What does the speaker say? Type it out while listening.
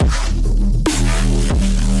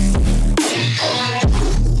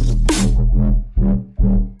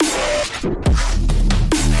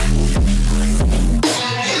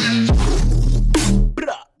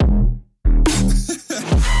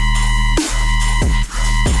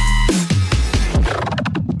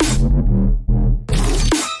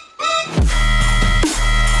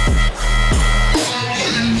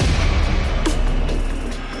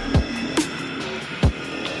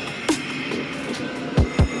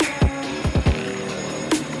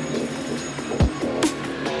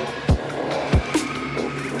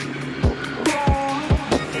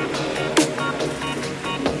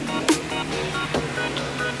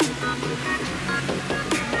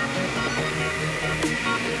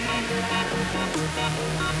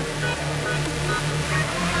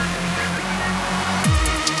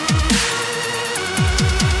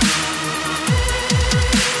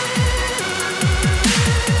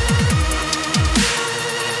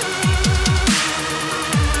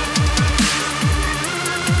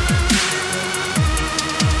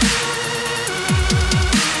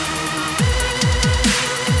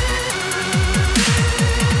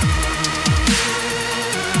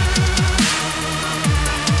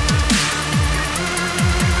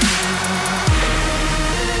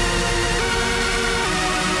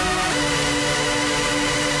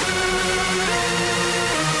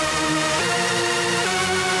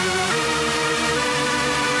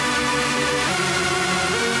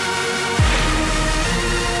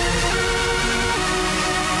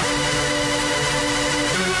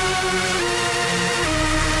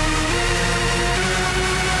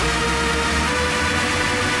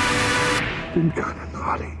bin keine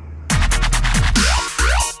gnarly.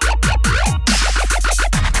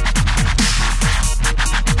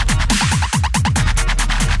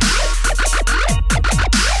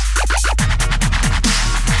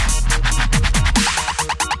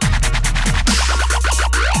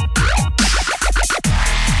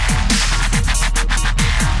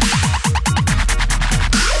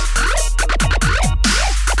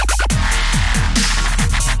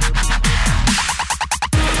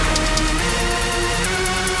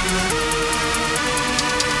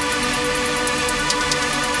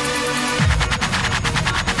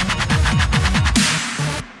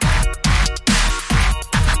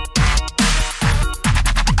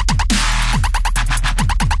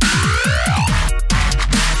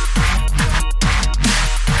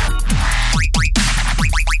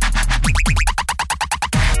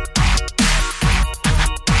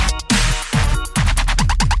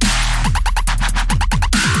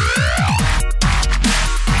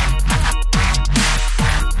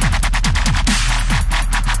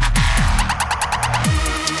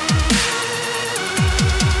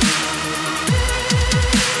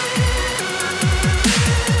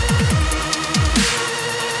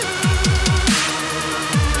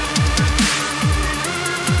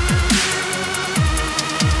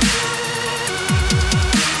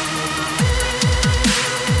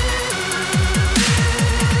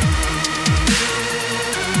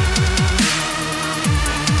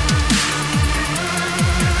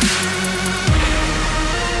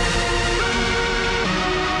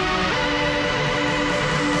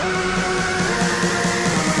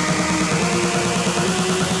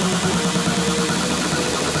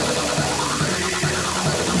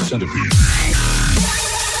 Centipede.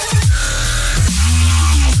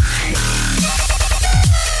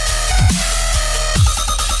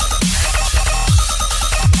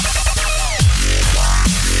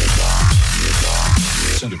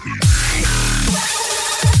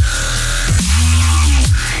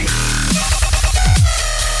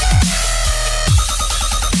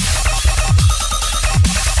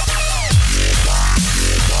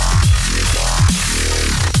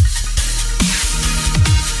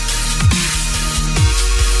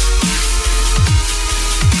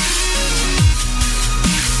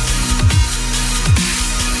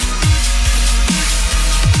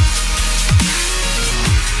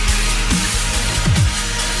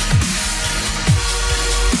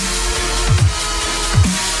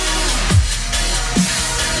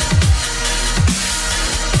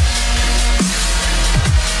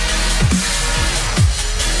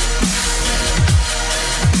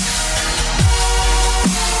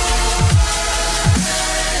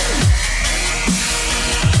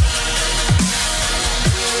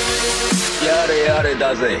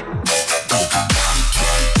 Does it?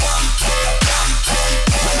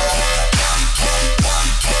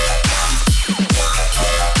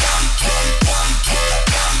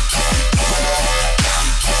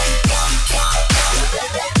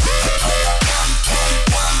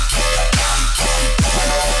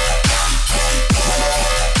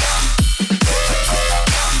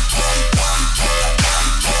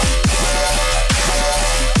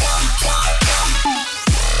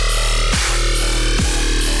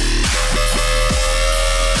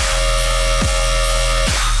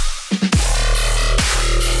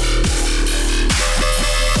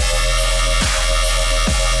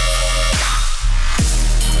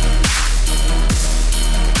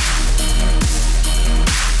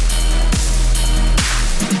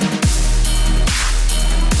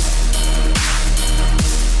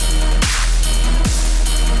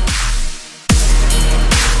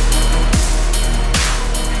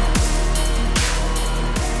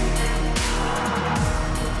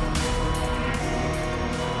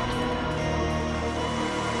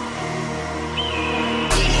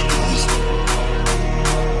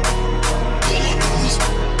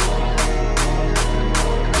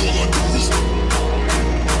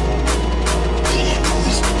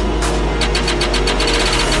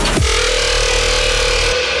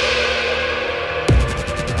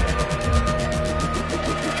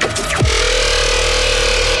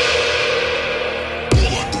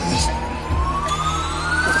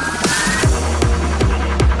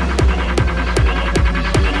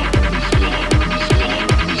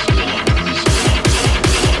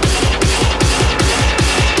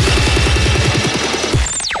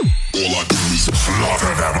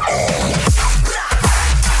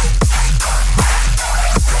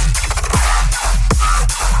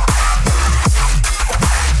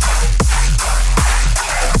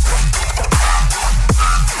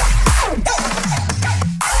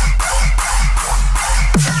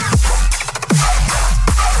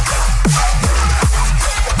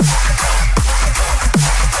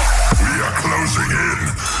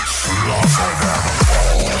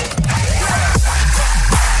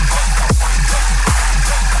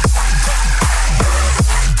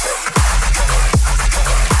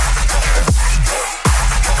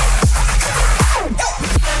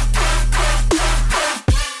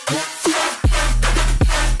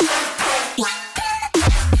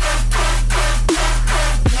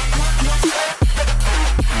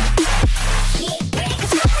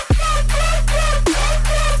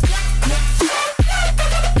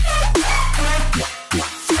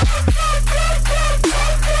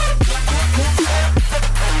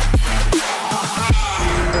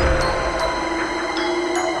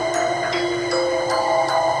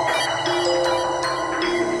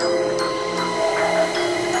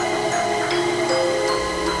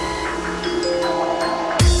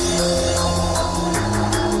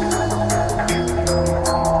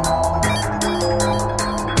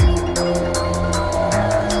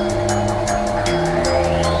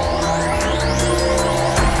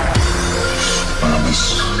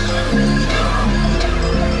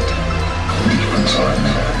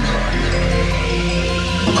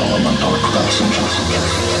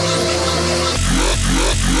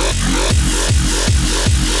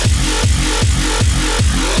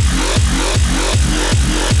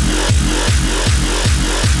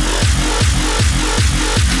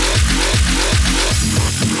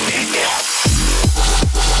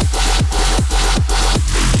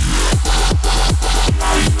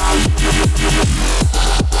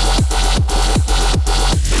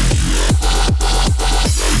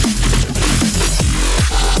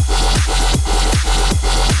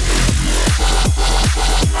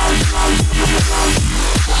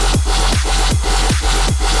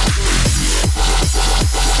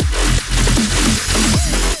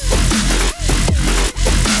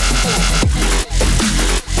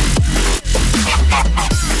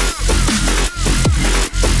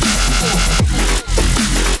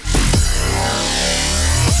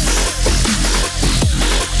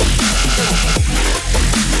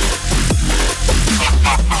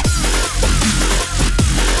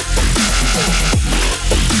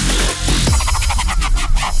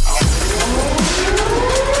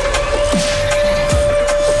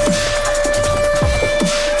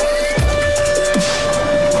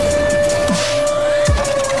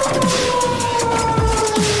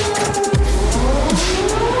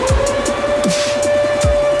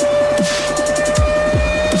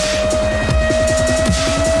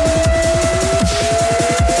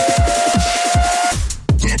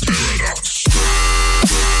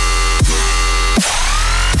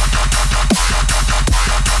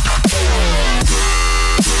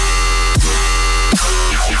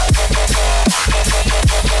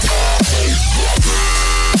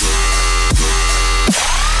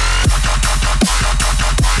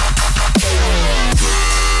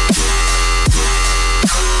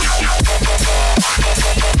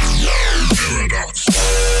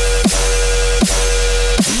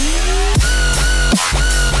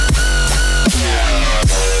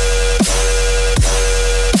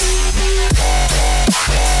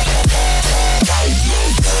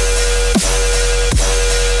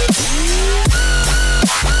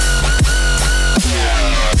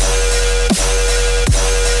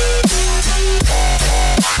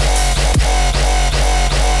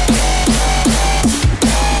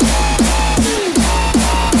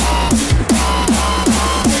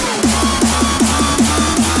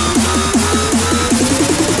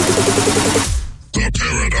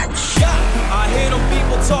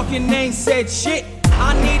 talking ain't said shit.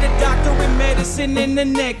 I need a doctor in medicine and a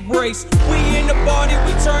neck brace. We in the party,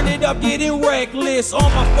 we turn it up, getting reckless. All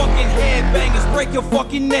my fucking headbangers, break your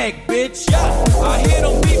fucking neck, bitch. Yeah, I hear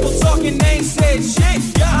them people talking, they ain't said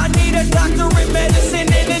shit. Yeah, I need a doctor in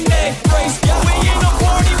medicine and a neck brace. Yeah, we in the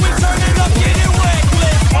party, we turn it up, getting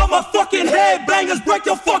reckless. All my fucking headbangers, break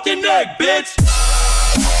your fucking neck, bitch.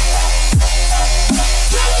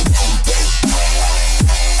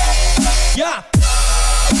 Yeah.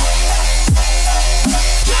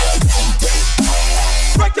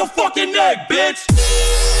 Break your fucking neck, bitch.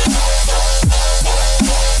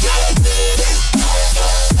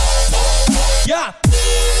 Yeah.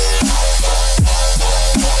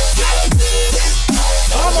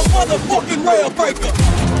 I'm a motherfucking rail breaker.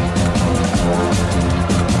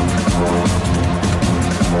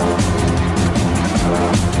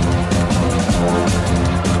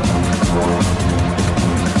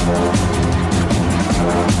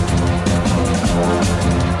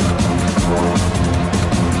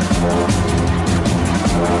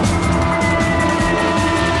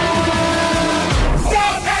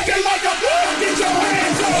 Stop acting like a fool! Get your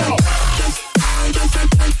hands up!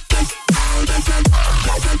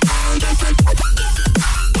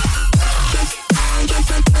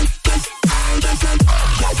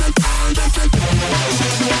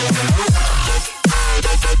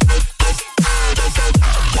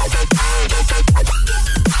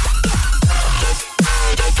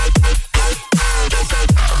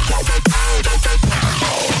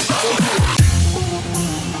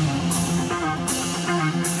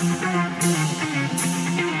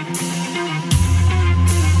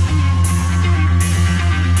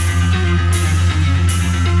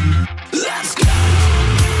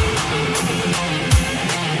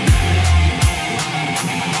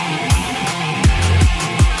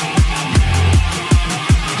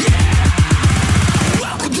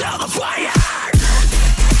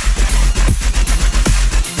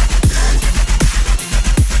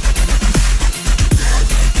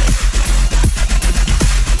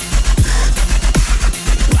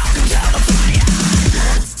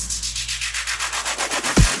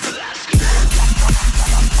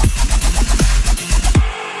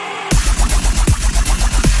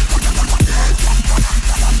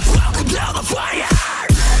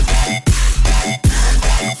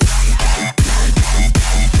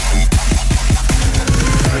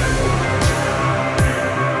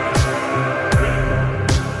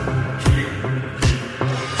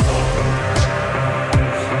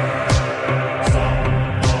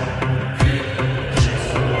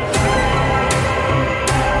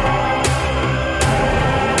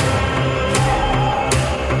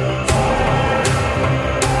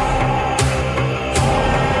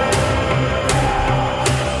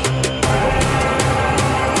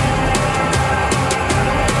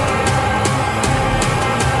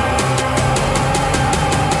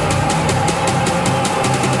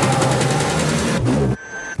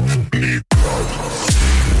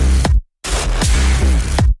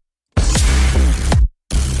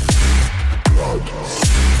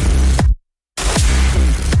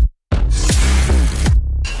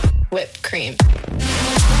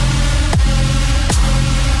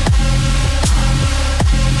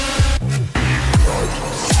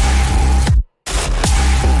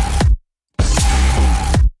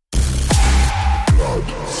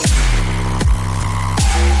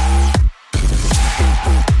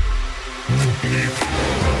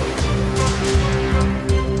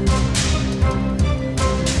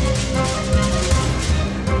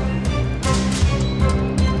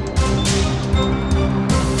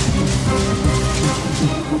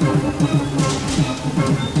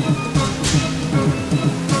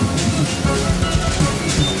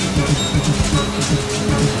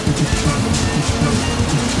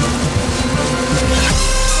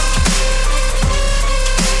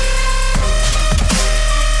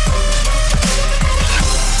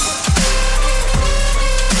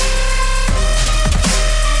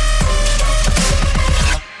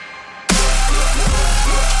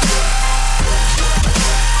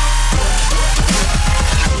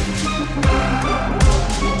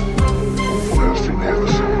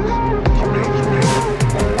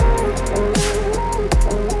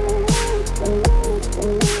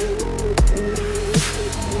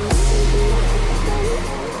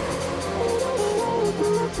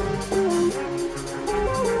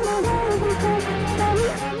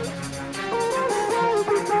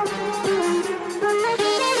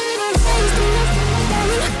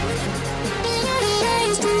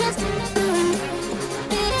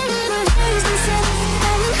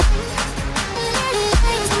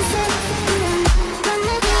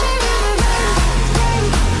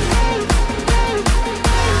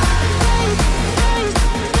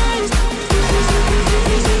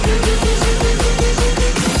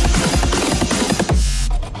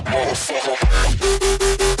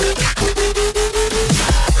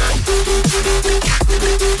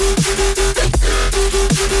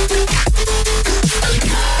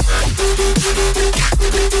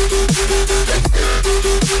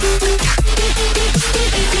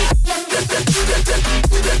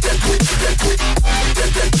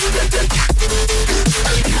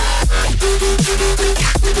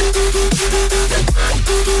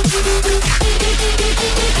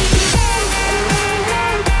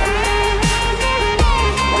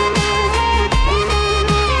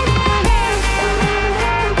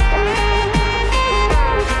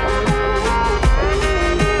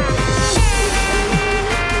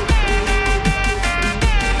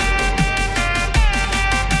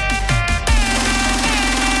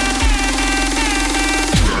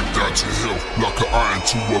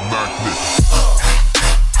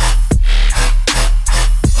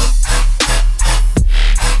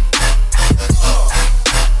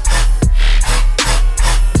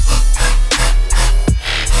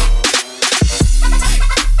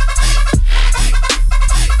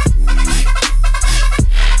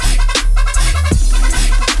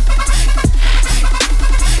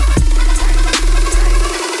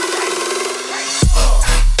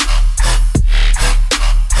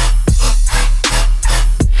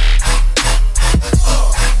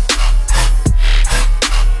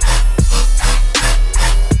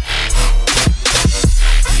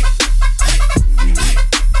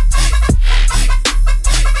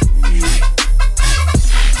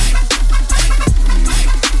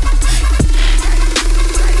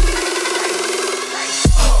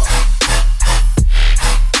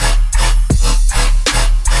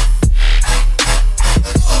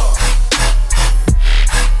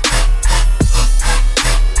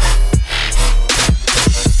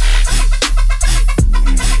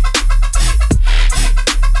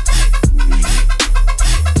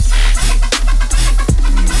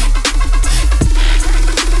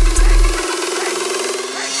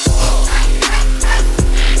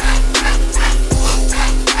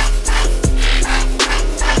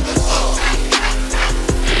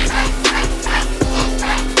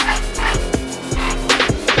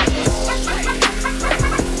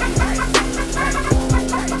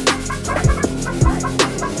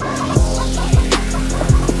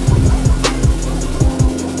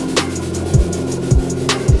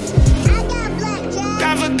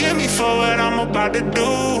 about to do.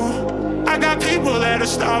 I got people that are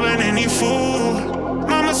starving and need food.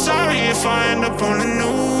 Mama, sorry if I end up on the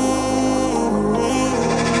news.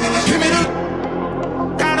 Give me the.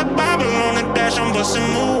 Got a Bible on the dash, I'm busting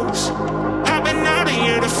moves. Hopping out of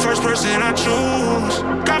here, the first person I choose.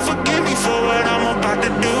 God forgive me for what I'm about to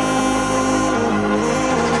do.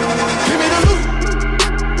 Give me the loot.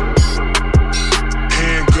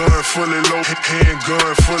 Handgun fully loaded,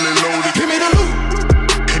 handgun fully loaded. Give me the loot.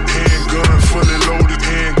 Handgun fully loaded,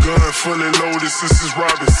 handgun fully loaded. Since it's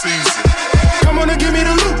robbing season. Come on and give me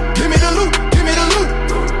the loot, give me the loot, give me the loot.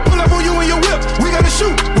 Pull up on you in your whip, we gonna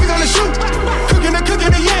shoot, we gonna shoot.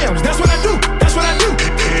 Cooking the yams, that's what I do, that's what I do.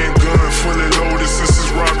 Handgun fully loaded since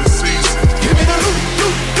it's robbing season. Give me the loot,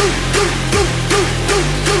 loot, loot, loot, loot, loot,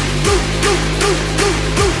 loot, loot, loot, loot, loot, loot,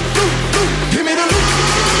 loot, loot, loot. Give me the loot.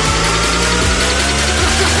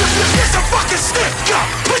 It's a fucking stick up,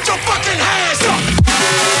 put your fucking hands up.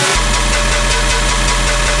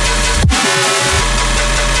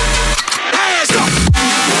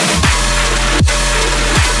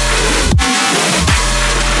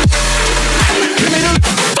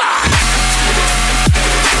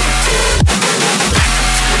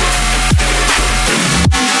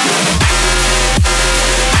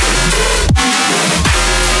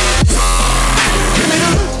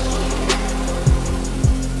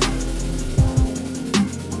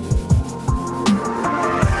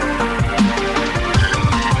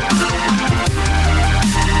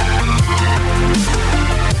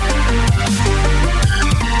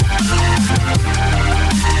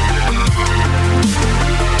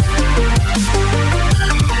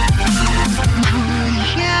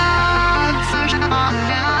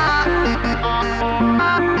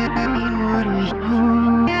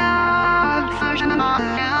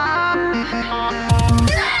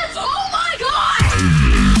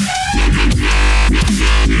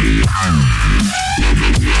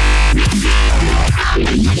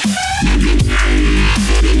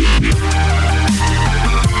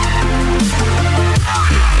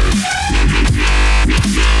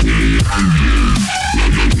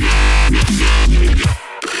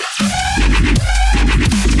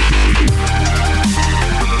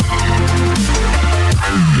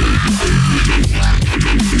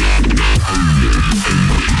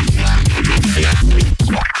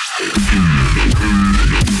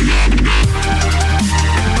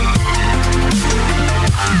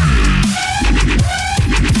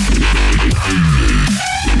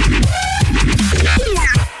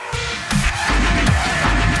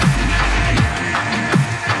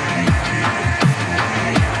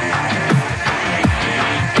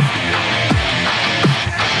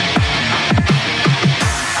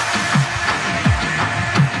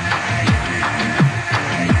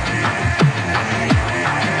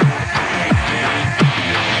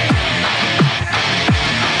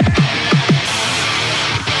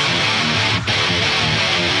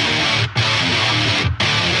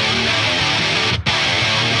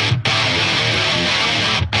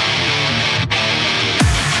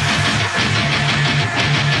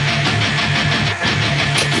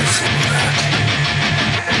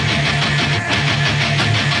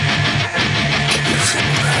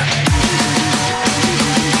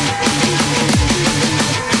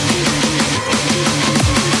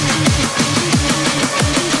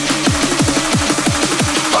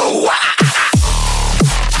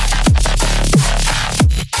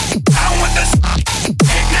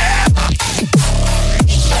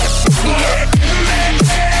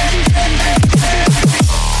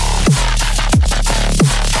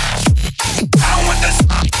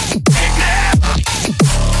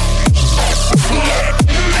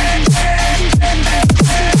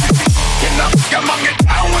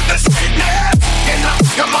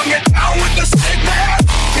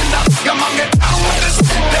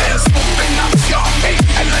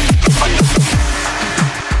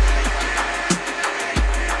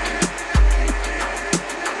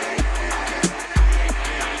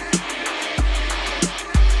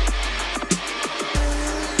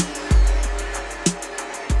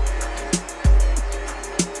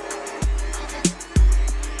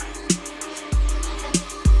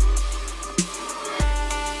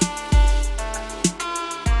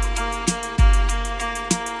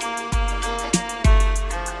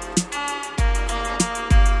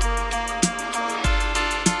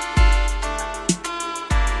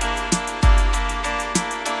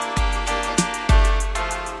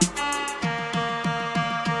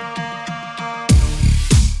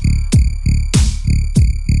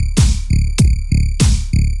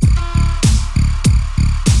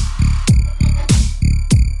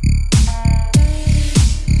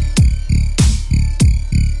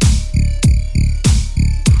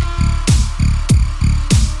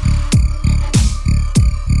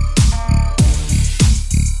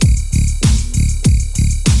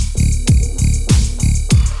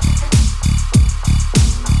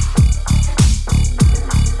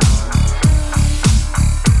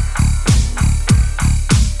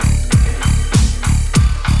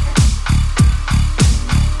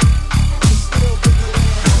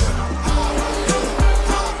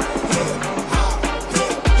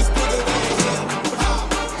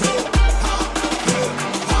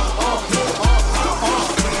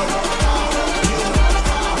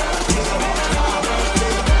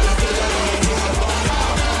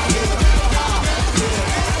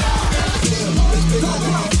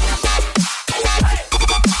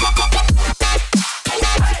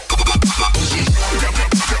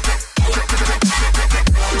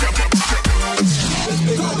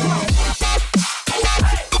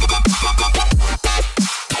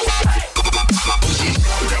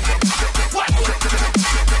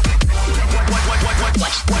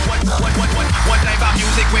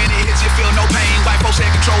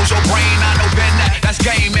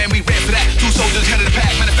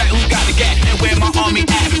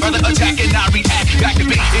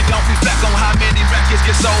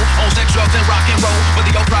 soul on sex, drugs, and rock and roll. But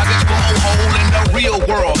the old projects will hole in the real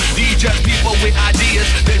world. These just people with ideas.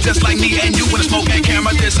 They're just like me and you when the smoke and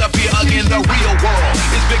camera disappear again. The real world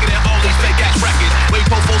is bigger than all these fake ass records. Wait,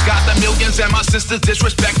 Pofo's got the millions and my sisters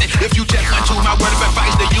disrespected. If you check into my word of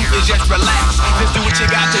advice to you is just relax. Just do what you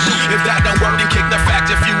got to do. If that don't work, then kick the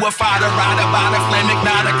fact. If you a fighter, rider, by the flame,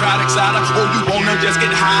 ignite a crowd excited. Or you wanna just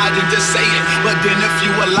get high, then just say it. But then if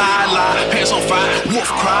you a lie, pants on fire, wolf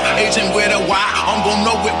cry, agent with a Y, I'm gon'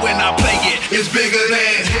 know it when I play it. It's bigger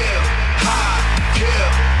than hip hop,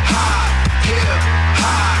 hip hop, hip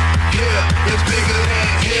hop, hip. It's bigger than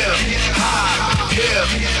hip hop, hip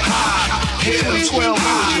hop, hip. 12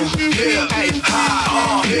 million, hip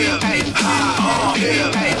hop, hip hop,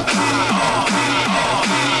 hip hop.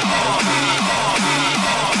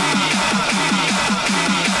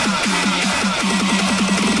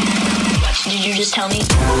 Did you just tell me?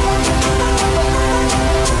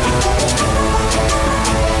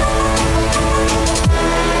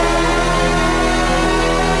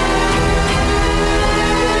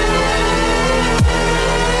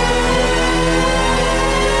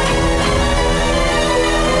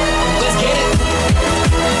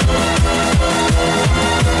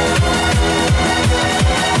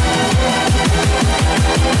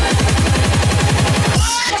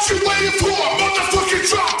 What you waiting for? Motherfucking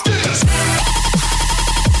drop this!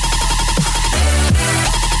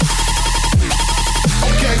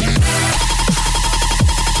 Okay.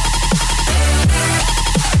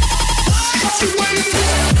 What you waiting for?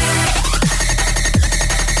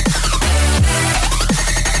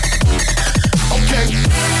 Okay.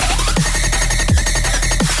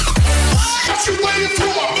 What you waiting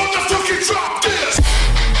for? Motherfucking drop this!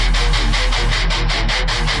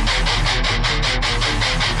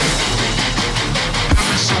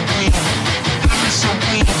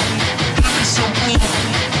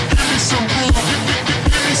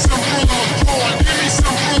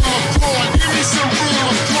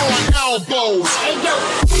 Elbows. Hey, yo.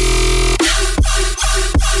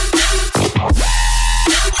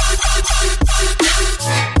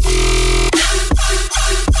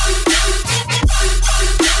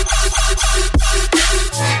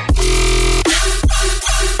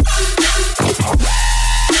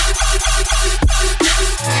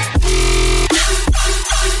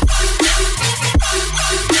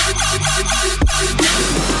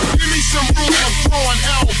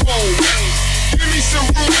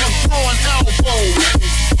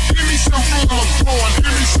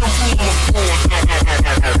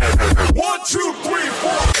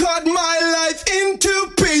 Cut my life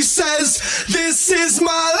into pieces. This is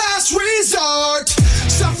my last resort.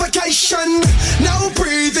 Suffocation, no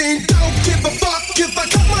breathing. Don't give a fuck if I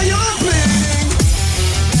cut my arm bleeding.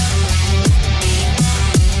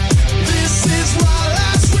 This is my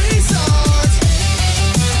last resort.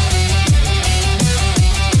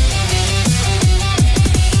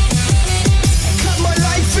 Cut my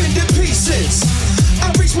life into pieces.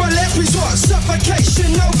 I reach my last resort.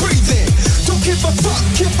 Suffocation, no breathing. Don't give a fuck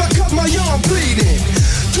if I cut my arm bleeding.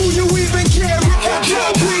 Do you even care if I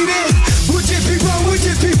can't bleeding? Would it be wrong, would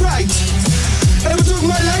it be right? If I took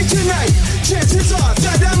my life tonight, chances are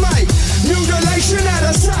that I might. Mutilation out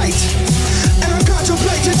of sight. And I'm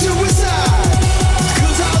contemplating suicide.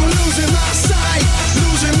 Cause I'm losing my sight,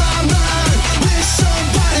 losing my mind. Wish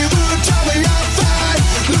somebody would tell me I'm fine.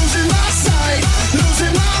 Losing my sight,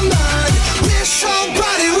 losing my mind. Wish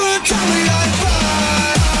somebody would tell me I'm fine.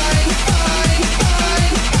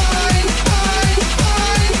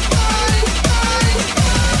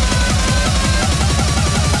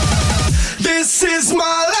 This is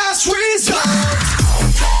my last resort.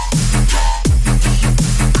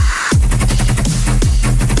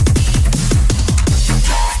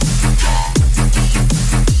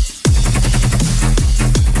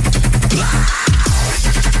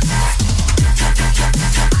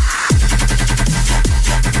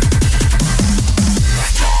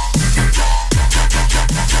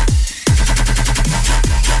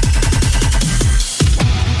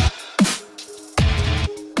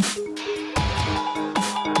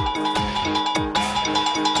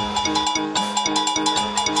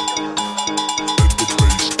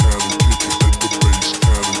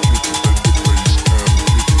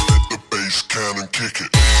 Cannon kick it.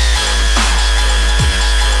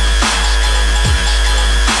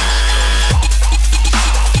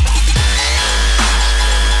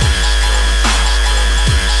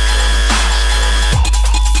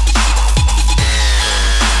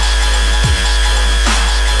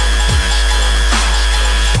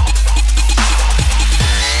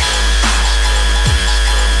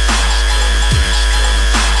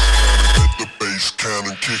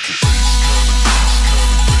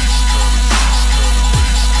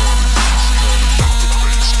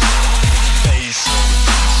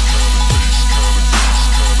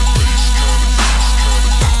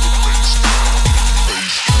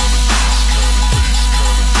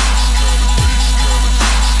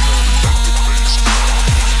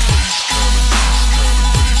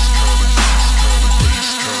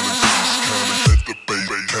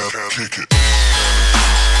 kick it.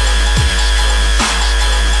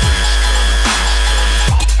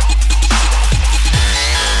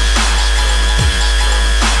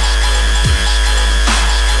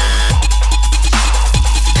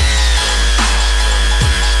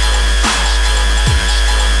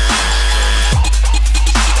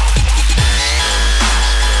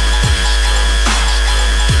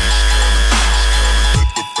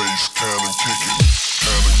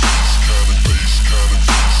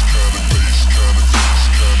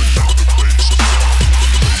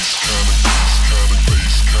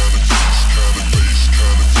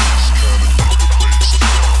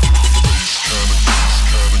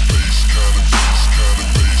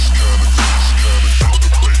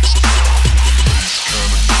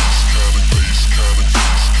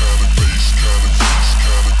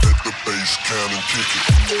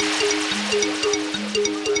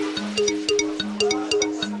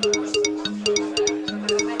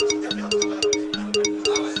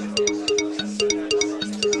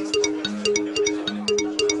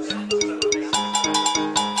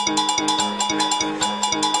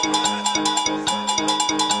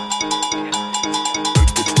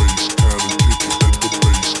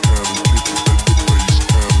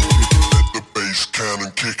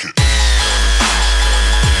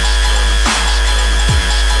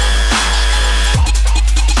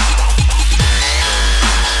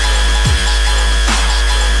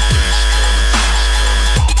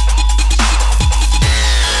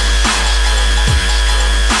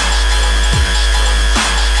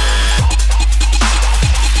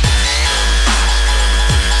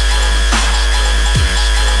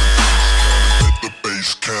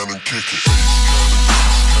 Cannon kick it.